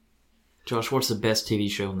Josh, what's the best TV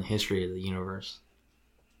show in the history of the universe?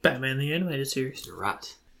 Batman the Animated Series. You're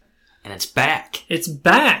right. And it's back. It's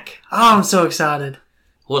back! Oh, I'm so excited.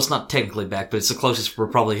 Well, it's not technically back, but it's the closest we're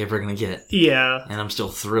probably ever going to get. Yeah. And I'm still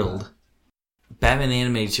thrilled. Batman the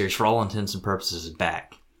Animated Series, for all intents and purposes, is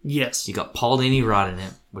back. Yes. You got Paul Dini writing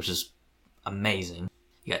it, which is amazing.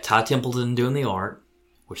 You got Ty Templeton doing the art,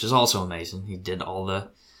 which is also amazing. He did all the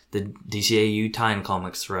DCAU tie-in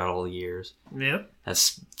comics throughout all the years. Yep.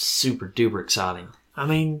 That's super duper exciting. I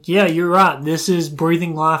mean, yeah, you're right. This is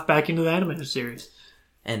breathing life back into the animated series.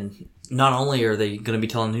 And not only are they going to be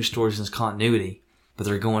telling new stories in this continuity, but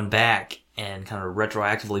they're going back and kind of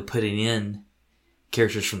retroactively putting in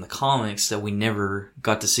characters from the comics that we never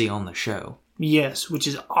got to see on the show. Yes, which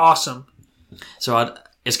is awesome. So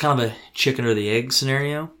it's kind of a chicken or the egg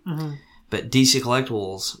scenario. Mm-hmm. But DC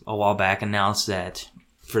Collectibles a while back announced that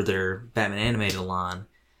for their Batman animated line,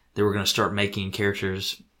 they were going to start making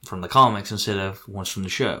characters from the comics instead of ones from the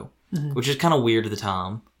show, which is kind of weird at the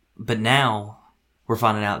time. But now we're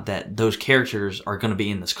finding out that those characters are going to be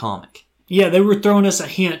in this comic. Yeah, they were throwing us a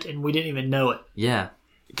hint and we didn't even know it. Yeah,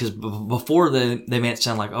 because before they made it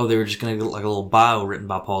sound like, they were just going to get like a little bio written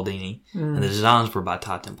by Paul Dini, and the designs were by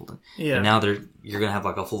Ty Templeton. Yeah. And now you're going to have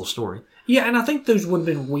like a full story. Yeah, and I think those would have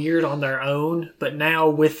been weird on their own, but now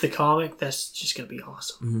with the comic, that's just going to be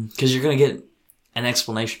awesome. Because you're going to get an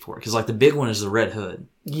explanation for it. Because like the big one is the Red Hood.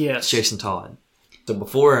 Yes. It's Jason Todd. So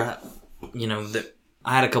before,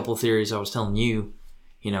 I had a couple of theories I was telling you,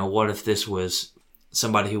 what if this was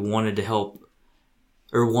somebody who wanted to help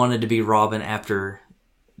or wanted to be Robin after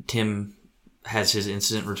Tim has his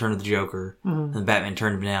incident, Return of the Joker, and Batman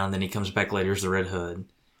turned him down, then he comes back later as the Red Hood.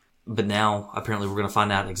 But now, apparently, we're going to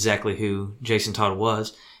find out exactly who Jason Todd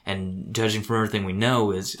was, and judging from everything we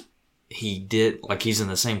know is he's in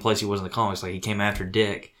the same place he was in the comics, like he came after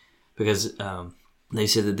Dick, because they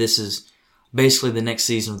said that this is basically the next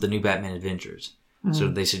season of the new Batman Adventures. So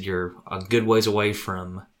they said you're a good ways away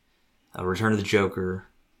from Return of the Joker.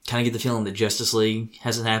 Kind of get the feeling that Justice League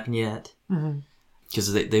hasn't happened yet.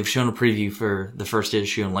 Because they've shown a preview for the first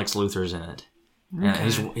issue and Lex Luthor's in it.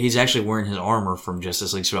 Okay. He's actually wearing his armor from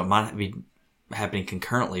Justice League, so it might be happening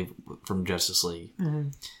concurrently from Justice League.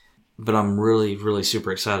 But I'm really, really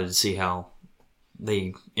super excited to see how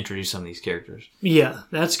they introduce some of these characters. Yeah,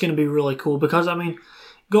 that's going to be really cool because,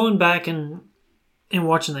 going back and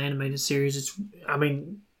watching the animated series, it's,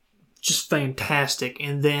 just fantastic.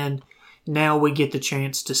 And then now we get the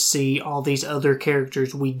chance to see all these other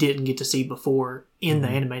characters we didn't get to see before in the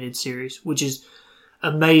animated series, which is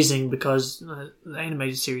amazing because the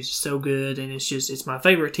animated series is so good and it's my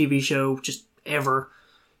favorite TV show just ever.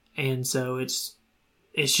 And so it's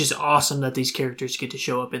just awesome that these characters get to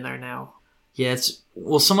show up in there now. Yeah,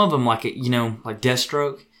 some of them like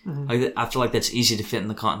Deathstroke. I feel like that's easy to fit in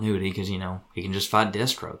the continuity because, he can just fight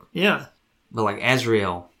Deathstroke. Yeah. But like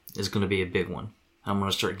Azrael is going to be a big one. I'm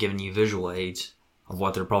going to start giving you visual aids of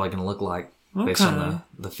what they're probably going to look like based on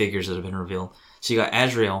the figures that have been revealed. So you got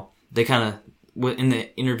Azrael. They kind of, in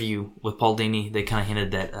the interview with Paul Dini, they kind of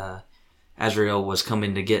hinted that Azrael was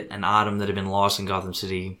coming to get an item that had been lost in Gotham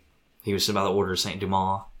City. He was sent by the Order of St.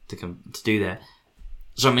 Dumas to do that.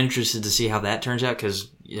 So I'm interested to see how that turns out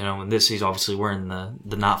because, in this he's obviously wearing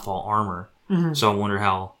the Nightfall armor. So I wonder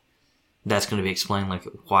how that's going to be explained, like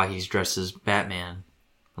why he's dressed as Batman,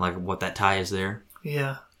 like what that tie is there.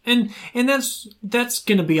 Yeah. And that's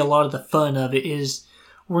going to be a lot of the fun of it is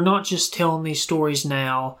we're not just telling these stories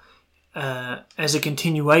now as a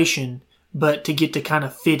continuation, but to get to kind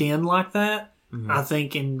of fit in like that, I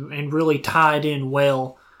think, and really tie it in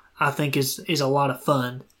well, I think is a lot of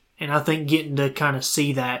fun. And I think getting to kind of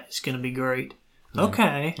see that is going to be great. Yeah.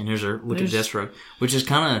 Okay. And here's our look at Deathstroke, which is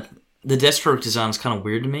kind of, the Deathstroke design is kind of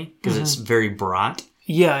weird to me because it's very bright.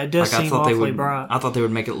 Yeah, it does seem awfully bright. I thought they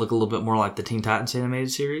would make it look a little bit more like the Teen Titans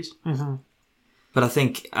animated series. But I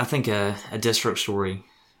think a Deathstroke story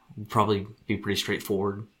would probably be pretty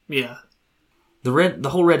straightforward. Yeah. The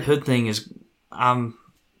whole Red Hood thing is, I'm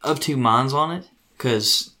of two minds on it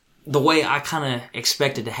because the way I kind of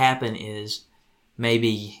expect it to happen is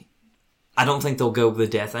maybe I don't think they'll go the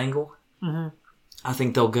death angle. I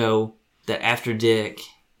think they'll go that after Dick,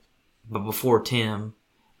 but before Tim,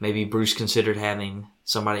 maybe Bruce considered having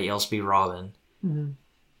somebody else be Robin. Then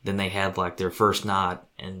they had like their first night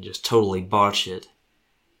and just totally botched it,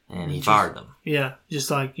 and he fired them. Yeah, just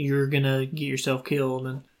like you're gonna get yourself killed.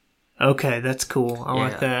 And okay, that's cool. I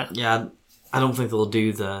like that. Yeah, I don't think they'll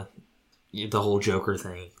do the whole Joker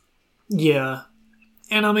thing. Yeah,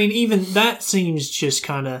 and even that seems just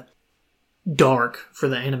kind of dark for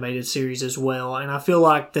the animated series as well. And I feel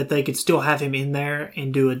like that they could still have him in there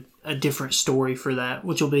and do a different story for that,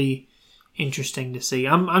 which will be interesting to see.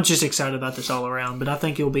 I'm just excited about this all around, but I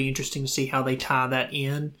think it'll be interesting to see how they tie that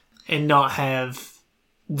in and not have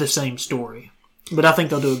the same story. But I think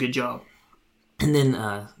they'll do a good job. And then,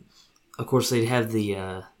 of course, they'd have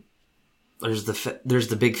the there's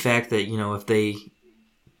the big fact that, you know, if they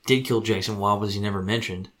did kill Jason, why was he never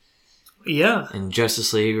mentioned? Yeah. In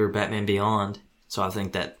Justice League or Batman Beyond. So I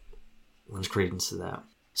think that lends credence to that.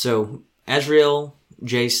 So Azrael,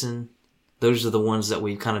 Jason, those are the ones that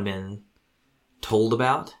we've kind of been told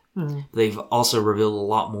about. Mm-hmm. They've also revealed a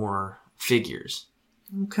lot more figures.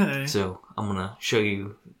 Okay. So I'm going to show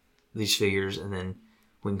you these figures, and then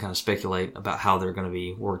we can kind of speculate about how they're going to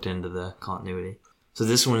be worked into the continuity. So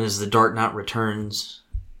this one is the Dark Knight Returns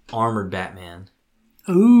Armored Batman.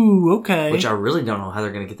 Ooh, okay. Which I really don't know how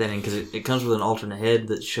they're going to get that in, because it comes with an alternate head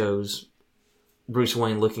that shows Bruce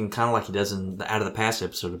Wayne looking kind of like he does in the Out of the Past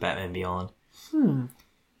episode of Batman Beyond.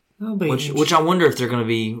 Which I wonder if they're going to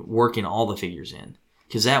be working all the figures in.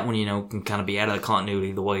 Because that one, you know, can kind of be out of the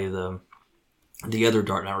continuity the way the other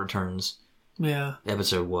Dark Knight Returns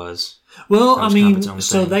episode was. Well, I mean,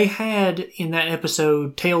 so they had in that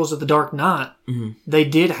episode Tales of the Dark Knight, they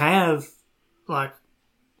did have, like,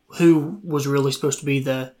 who was really supposed to be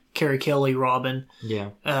the Carrie Kelly Robin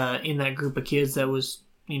in that group of kids that was,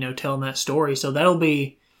 you know, telling that story. So that'll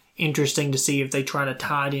be interesting to see if they try to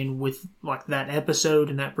tie it in with, like, that episode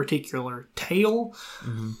and that particular tale,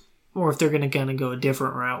 or if they're going to kind of go a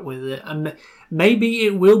different route with it. Maybe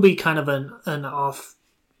it will be kind of an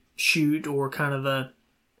offshoot or kind of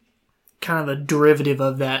a derivative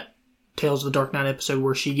of that Tales of the Dark Knight episode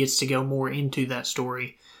where she gets to go more into that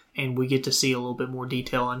story and we get to see a little bit more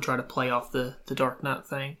detail and try to play off the Dark Knight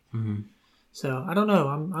thing. Mm-hmm. So, I don't know.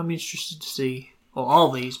 I'm interested to see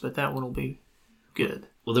all these, but that one will be good.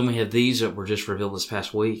 Well, then we have these that were just revealed this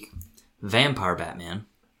past week. Vampire Batman.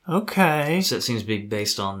 Okay. So it seems to be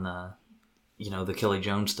based on, the Kelly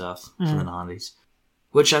Jones stuff from the 90s.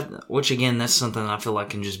 Which again, that's something I feel like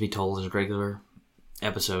can just be told as a regular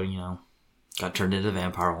episode, you know. Got turned into a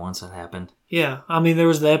vampire once, that happened. Yeah, I mean, there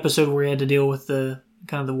was the episode where he had to deal with the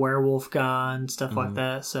kind of the werewolf guy and stuff like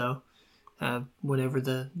that, so whatever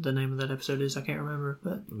the name of that episode is, I can't remember.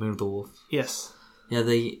 But Moon of the Wolf. Yes. Yeah,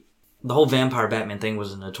 the whole Vampire Batman thing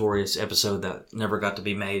was a notorious episode that never got to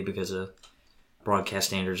be made because of broadcast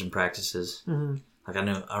standards and practices. Mm-hmm. Like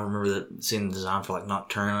I remember seeing the design for like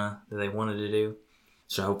Nocturna that they wanted to do.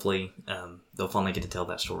 So hopefully they'll finally get to tell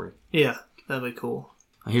that story. Yeah, that'd be cool.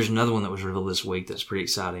 Here's another one that was revealed this week that's pretty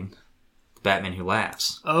exciting. The Batman Who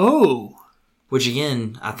Laughs. Oh! Which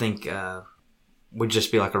again, I think would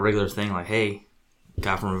just be like a regular thing. Like, hey,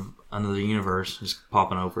 guy from another universe is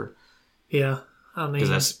popping over. Yeah, I mean...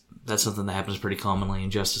 Because that's something that happens pretty commonly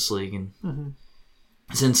in Justice League. And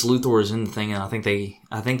since Luthor is in the thing, and I think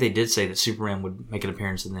they did say that Superman would make an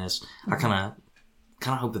appearance in this, I kind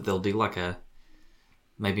of hope that they'll do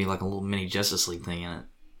maybe like a little mini Justice League thing in it.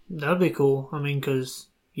 That'd be cool. I mean, because,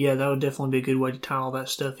 that would definitely be a good way to tie all that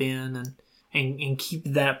stuff in and keep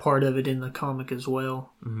that part of it in the comic as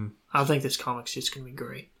well. Mm-hmm. I think this comic's just going to be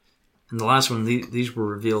great. And the last one, these were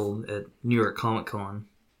revealed at New York Comic Con.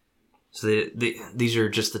 So these are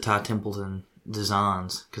just the Ty Templeton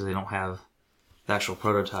designs because they don't have the actual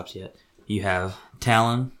prototypes yet. You have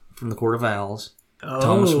Talon from the Court of Owls,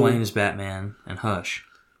 Thomas Wayne as Batman, and Hush.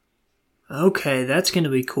 Okay, that's going to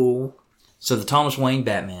be cool. So the Thomas Wayne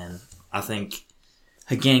Batman, I think,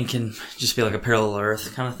 again, can just be like a parallel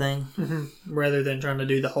Earth kind of thing. Mm-hmm. Rather than trying to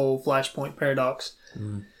do the whole Flashpoint paradox.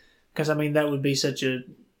 Because, I mean, that would be such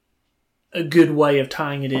a good way of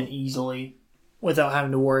tying it in easily without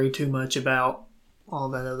having to worry too much about all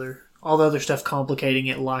the other stuff complicating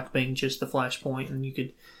it, like being just the Flashpoint, and you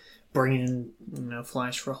could bring in,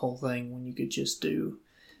 Flash for a whole thing when you could just do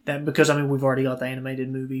that. Because, I mean, we've already got the animated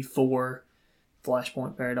movie for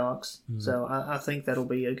Flashpoint Paradox. So I think that'll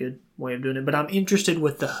be a good way of doing it. But I'm interested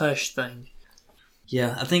with the Hush thing.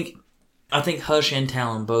 Yeah, I think Hush and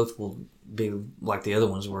Talon both will be like the other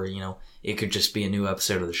ones where, it could just be a new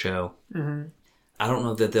episode of the show. Mm-hmm. I don't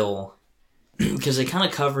know that they'll... Because they kind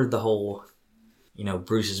of covered the whole,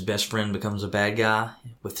 Bruce's best friend becomes a bad guy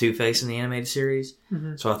with Two-Face in the animated series.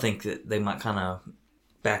 Mm-hmm. So I think that they might kind of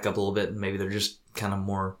back up a little bit and maybe they're just kind of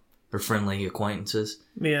more friendly acquaintances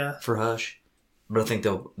for Hush. But I think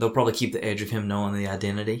they'll probably keep the edge of him knowing the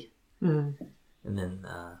identity. Mm-hmm. And then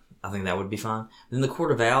I think that would be fine. Then the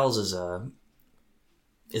Court of Owls is an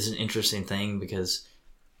interesting thing because,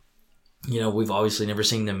 we've obviously never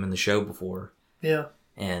seen them in the show before. Yeah.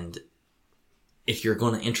 And if you're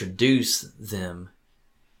going to introduce them,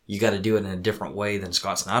 you got to do it in a different way than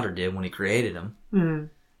Scott Snyder did when he created them. Mm-hmm.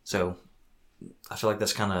 So I feel like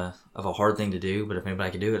that's kind of a hard thing to do, but if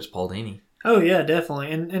anybody can do it, it's Paul Dini. Oh yeah,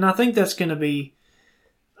 definitely, and I think that's going to be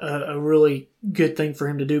a really good thing for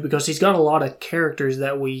him to do because he's got a lot of characters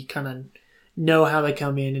that we kind of know how they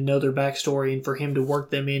come in and know their backstory, and for him to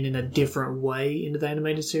work them in a different way into the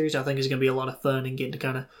animated series, I think is going to be a lot of fun and getting to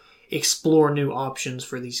kind of explore new options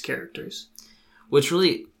for these characters. What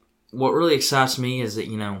really excites me is that,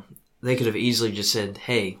 you know, they could have easily just said,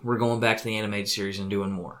 hey, we're going back to the animated series and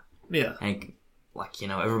doing more. Yeah. And, like, you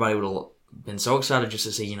know, everybody would have been so excited just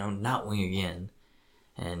to see, you know, Nightwing again.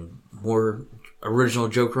 And more original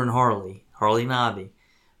Joker and Harley and Ivy.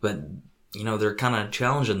 But, you know, they're kind of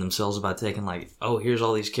challenging themselves by taking, like, oh, here's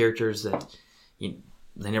all these characters that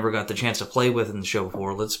they never got the chance to play with in the show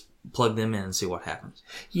before. Let's plug them in and see what happens.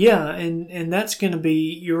 Yeah, and that's going to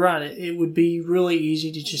be, you're right, it would be really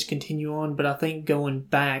easy to just continue on, but I think going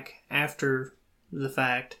back after the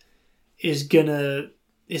fact it's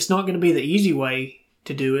not going to be the easy way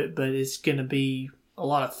to do it, but it's going to be a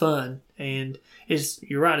lot of fun, and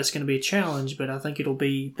you're right, it's going to be a challenge, but I think it'll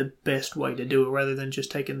be the best way to do it rather than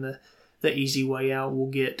just taking the easy way out.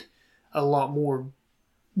 We'll get a lot more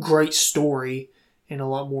great story and a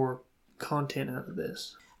lot more content out of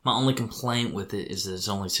this. My only complaint with it is that it's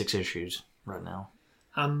only 6 issues right now.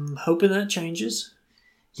 I'm hoping that changes.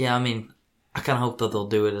 Yeah, I mean, I kind of hope that they'll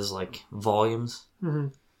do it as, like, volumes,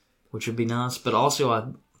 which would be nice. But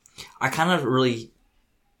also, I kind of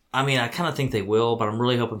think they will, but I'm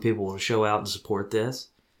really hoping people will show out and support this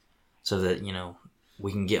so that, you know,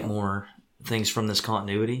 we can get more things from this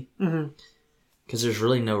continuity. Because there's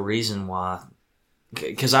really no reason why.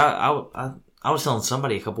 Because I was telling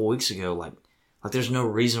somebody a couple weeks ago, like there's no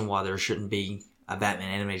reason why there shouldn't be a Batman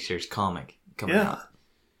animated series comic coming out.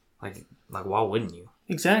 Like why wouldn't you?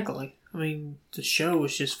 Exactly. I mean, the show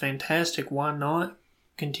was just fantastic. Why not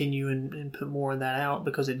continue and put more of that out?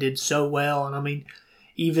 Because it did so well. And I mean,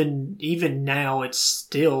 even now, it's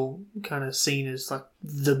still kind of seen as like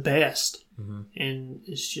the best. And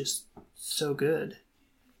it's just so good.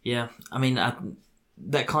 Yeah. I mean,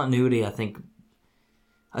 that continuity, I think,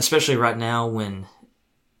 especially right now when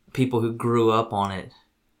people who grew up on it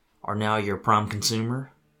are now your prime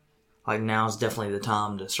consumer. Like, now is definitely the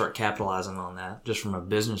time to start capitalizing on that, just from a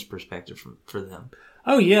business perspective for them.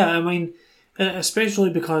 Oh, yeah. I mean, especially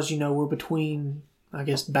because, you know, we're between, I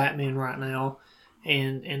guess, Batman right now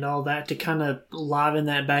and all that, to kind of liven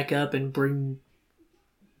that back up and bring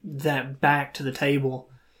that back to the table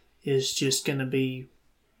is just going to be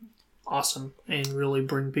awesome and really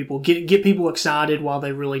bring people, get people excited while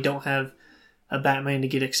they really don't have a Batman to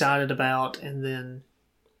get excited about, and then...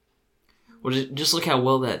 Well, just look how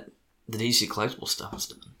well that the DC collectible stuff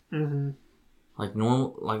is done. Like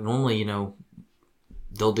normally, you know,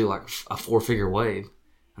 they'll do like a 4-figure wave,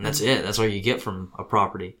 and that's it. That's all you get from a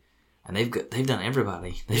property. And they've done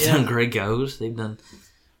everybody. They've done Greg Goes. They've done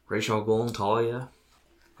Ra's al Ghul and Talia.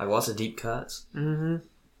 Like lots of deep cuts. And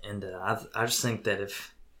I just think that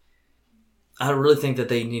I really think that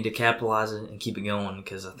they need to capitalize it and keep it going,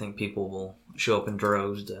 because I think people will show up in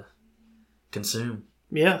droves to consume.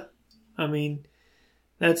 Yeah. I mean,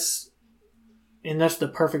 that's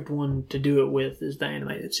the perfect one to do it with, is the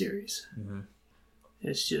animated series.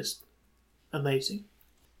 It's just amazing.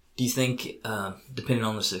 Do you think, depending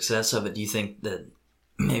on the success of it, do you think that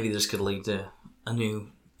maybe this could lead to a new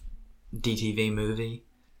DTV movie?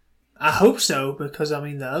 I hope so, because, I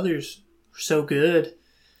mean, the others are so good.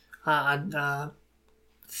 I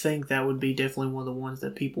think that would be definitely one of the ones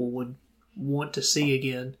that people would want to see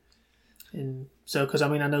again. And so, because, I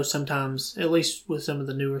mean, I know sometimes, at least with some of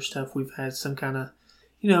the newer stuff, we've had some kind of,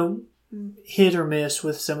 you know, hit or miss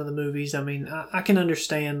with some of the movies. I mean, I can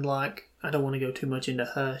understand, like, I don't want to go too much into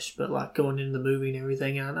Hush, but, like, going into the movie and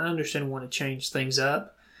everything, I understand wanting to change things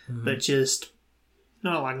up, but just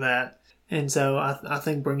not like that. And so I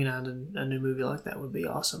think bringing out a new movie like that would be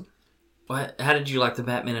awesome. How did you like the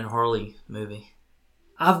Batman and Harley movie?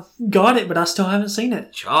 I've got it, but I still haven't seen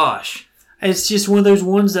it. Josh. It's just one of those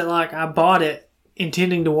ones that, like, I bought it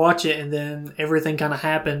intending to watch it, and then everything kind of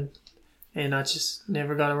happened, and I just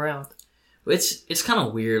never got around. It's kind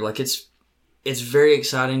of weird. Like, it's very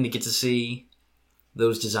exciting to get to see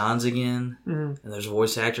those designs again, and those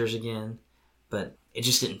voice actors again, but it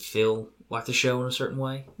just didn't feel like the show in a certain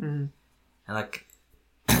way. And, like,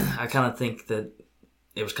 I kind of think that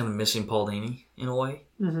it was kind of missing Paul Dini in a way.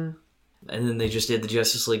 And then they just did the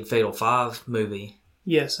Justice League Fatal 5 movie.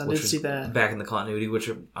 Yes, I did see that. Back in the continuity, which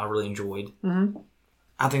I really enjoyed.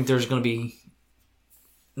 I think there's going to be,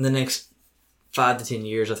 in the next 5 to 10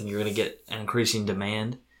 years, I think you're going to get an increasing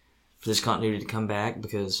demand for this continuity to come back,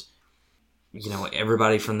 because, you know,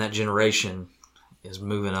 everybody from that generation is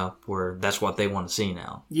moving up where that's what they want to see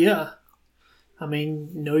now. Yeah. I mean,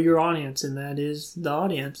 know your audience, and that is the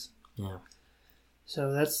audience. Yeah.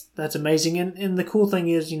 So that's amazing. And the cool thing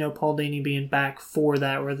is, Paul Dini being back for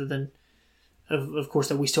that rather than, of course,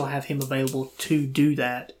 that we still have him available to do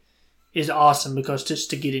that is awesome, because just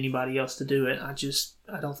to get anybody else to do it, I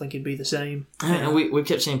don't think it'd be the same. And we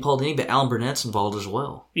kept saying Paul Dini, but Alan Burnett's involved as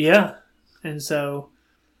well. Yeah. And so,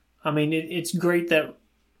 I mean, it's great that,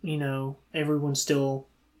 everyone's still,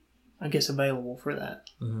 I guess, available for that.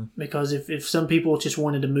 Mm-hmm. Because if some people just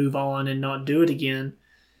wanted to move on and not do it again,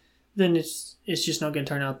 then it's just not going to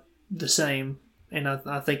turn out the same. And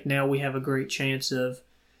I think now we have a great chance of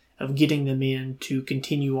getting them in to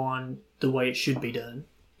continue on the way it should be done.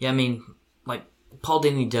 Yeah, I mean, like, Paul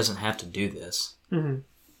Dini doesn't have to do this. Mm-hmm.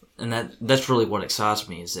 And that's really what excites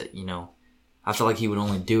me, is that, I feel like he would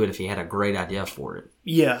only do it if he had a great idea for it.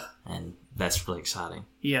 Yeah. And that's really exciting.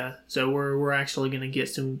 Yeah. So we're actually going to get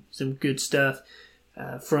some good stuff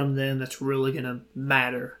from them that's really going to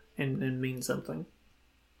matter and mean something.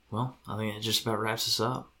 Well, I think it just about wraps us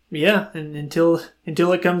up. Yeah, and until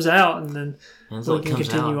it comes out, and then we can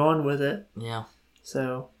continue on with it. Yeah.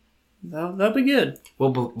 So that'll be good.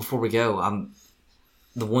 Well, before we go,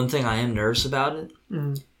 the one thing I am nervous about it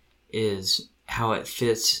is how it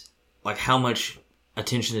fits, like how much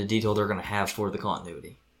attention to detail they're going to have for the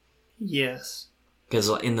continuity. Yes. Because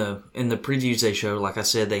in the previews they show, like I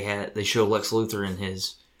said, they show Lex Luthor in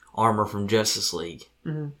his armor from Justice League,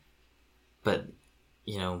 but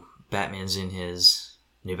Batman's in his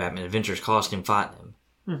New Batman Adventures costume fighting him,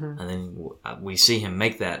 and then we see him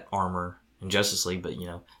make that armor in Justice League. But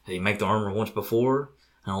did he make the armor once before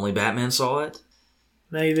and only Batman saw it?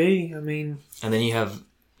 Maybe. I mean, and then you have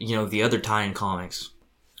the other tie-in comics,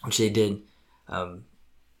 which they did,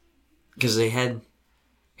 because it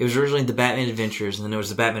was originally the Batman Adventures, and then there was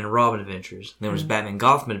the Batman and Robin Adventures, and then there was Batman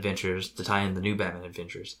Gotham Adventures to tie in the new Batman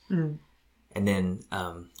Adventures. And then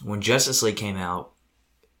when Justice League came out,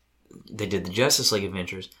 they did the Justice League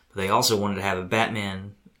Adventures, but they also wanted to have a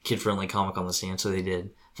Batman kid-friendly comic on the stand, so they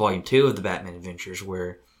did Volume 2 of the Batman Adventures,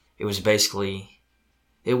 where it was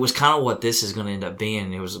kind of what this is going to end up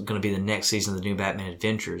being. It was going to be the next season of the new Batman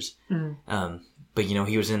Adventures. But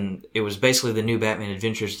it was basically the new Batman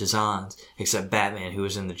Adventures designs, except Batman, who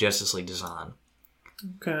was in the Justice League design.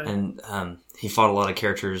 Okay. And he fought a lot of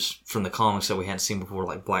characters from the comics that we hadn't seen before,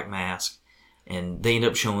 like Black Mask. And they end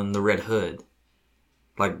up showing the Red Hood.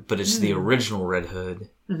 But it's the original Red Hood.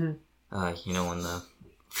 In the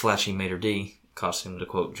flashy Mater D costume, to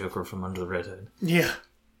quote Joker from Under the Red Hood. Yeah.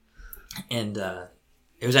 And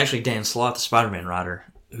it was actually Dan Slott, the Spider-Man writer,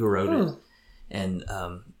 who wrote it. And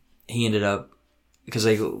he ended up, because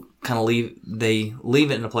they kind of leave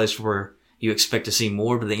it in a place where you expect to see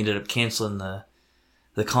more, but they ended up canceling the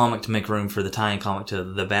comic to make room for the tie-in comic to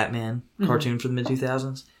the Batman cartoon for the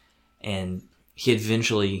mid-2000s. And he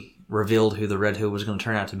eventually revealed who the Red Hood was going to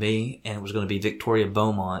turn out to be, and it was going to be Victoria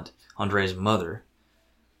Beaumont, Andre's mother,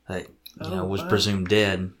 that was presumed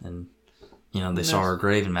dead, and they saw her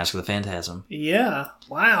grave in Mask of the Phantasm. Yeah,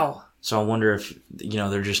 wow. So I wonder if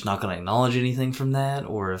they're just not going to acknowledge anything from that,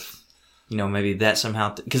 or if maybe that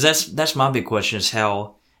somehow, because that's my big question, is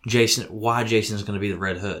why Jason's going to be the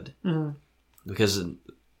Red Hood, because in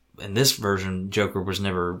this version Joker was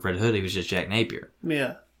never Red Hood, he was just Jack Napier.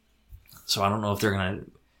 Yeah. So I don't know if they're going to.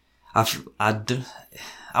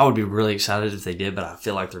 I would be really excited if they did, but I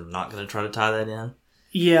feel like they're not going to try to tie that in.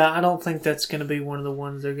 Yeah, I don't think that's going to be one of the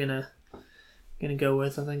ones they're going to go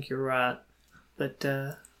with. I think you're right, but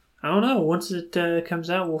I don't know. Once it comes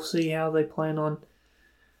out, we'll see how they plan on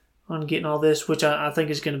getting all this, which I think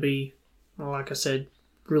is going to be, like I said,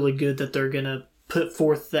 really good that they're going to put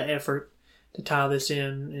forth the effort to tie this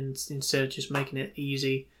in, and instead of just making it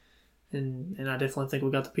easy. And I definitely think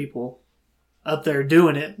we got the people up there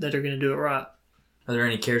doing it that are going to do it right. Are there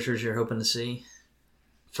any characters you're hoping to see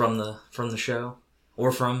from the show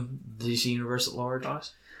or from DC Universe at large?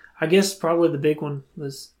 I guess probably the big one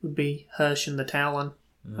would be Hush and the Talon.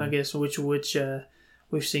 I guess which we've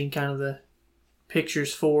seen kind of the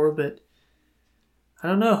pictures for, but I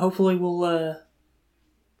don't know. Hopefully we'll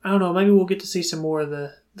I don't know. Maybe we'll get to see some more of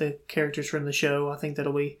the characters from the show. I think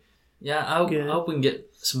that'll be I hope we can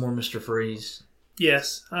get some more Mr. Freeze.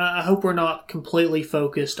 Yes, I hope we're not completely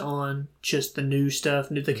focused on just the new stuff,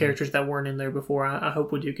 the characters that weren't in there before. I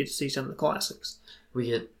hope we do get to see some of the classics. We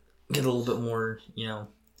get a little bit more,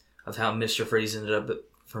 of how Mr. Freeze ended up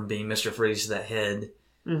from being Mr. Freeze to that head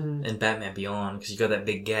in Batman Beyond, because you got that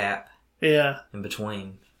big gap in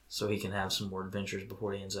between, so he can have some more adventures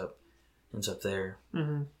before he ends up there.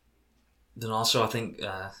 Mm-hmm. Then also, I think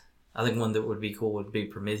one that would be cool would be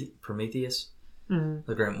Prometheus.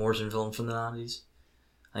 the Grant Morrison villain from the 90s.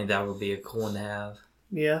 I think that would be a cool one to have.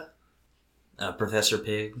 Yeah. Professor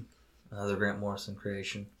Pig, another Grant Morrison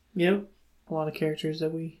creation. Yep. A lot of characters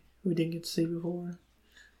that we didn't get to see before.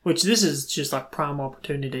 Which this is just like prime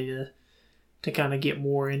opportunity to kind of get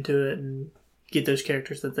more into it and get those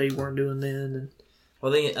characters that they weren't doing then. And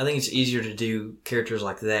well, I think it's easier to do characters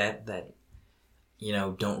like that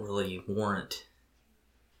don't really warrant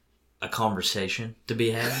a conversation to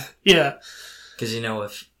be had. Yeah. Because,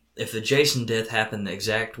 if the Jason death happened the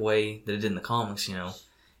exact way that it did in the comics, isn't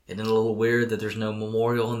it a little weird that there's no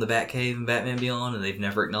memorial in the Batcave in Batman Beyond and they've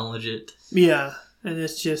never acknowledged it? Yeah. And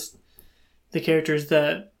it's just the characters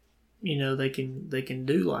that, they can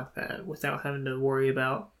do like that without having to worry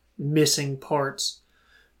about missing parts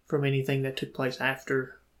from anything that took place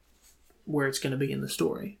after where it's going to be in the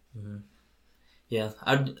story. Mm-hmm. Yeah,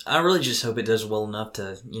 I really just hope it does well enough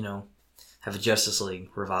to, have a Justice League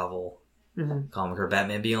revival comic or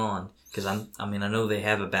Batman Beyond. Because I know they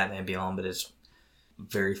have a Batman Beyond, but it's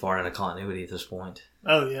very far out of continuity at this point.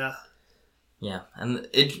 Oh, yeah. Yeah, and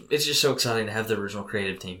it's just so exciting to have the original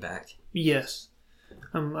creative team back. Yes.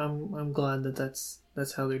 I'm glad that's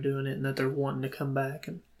how they're doing it and that they're wanting to come back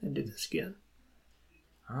and do this again.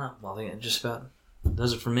 All right, well, I think it just about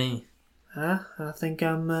does it for me. I think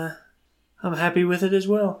I'm happy with it as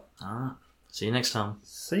well. All right. See you next time.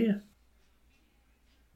 See ya.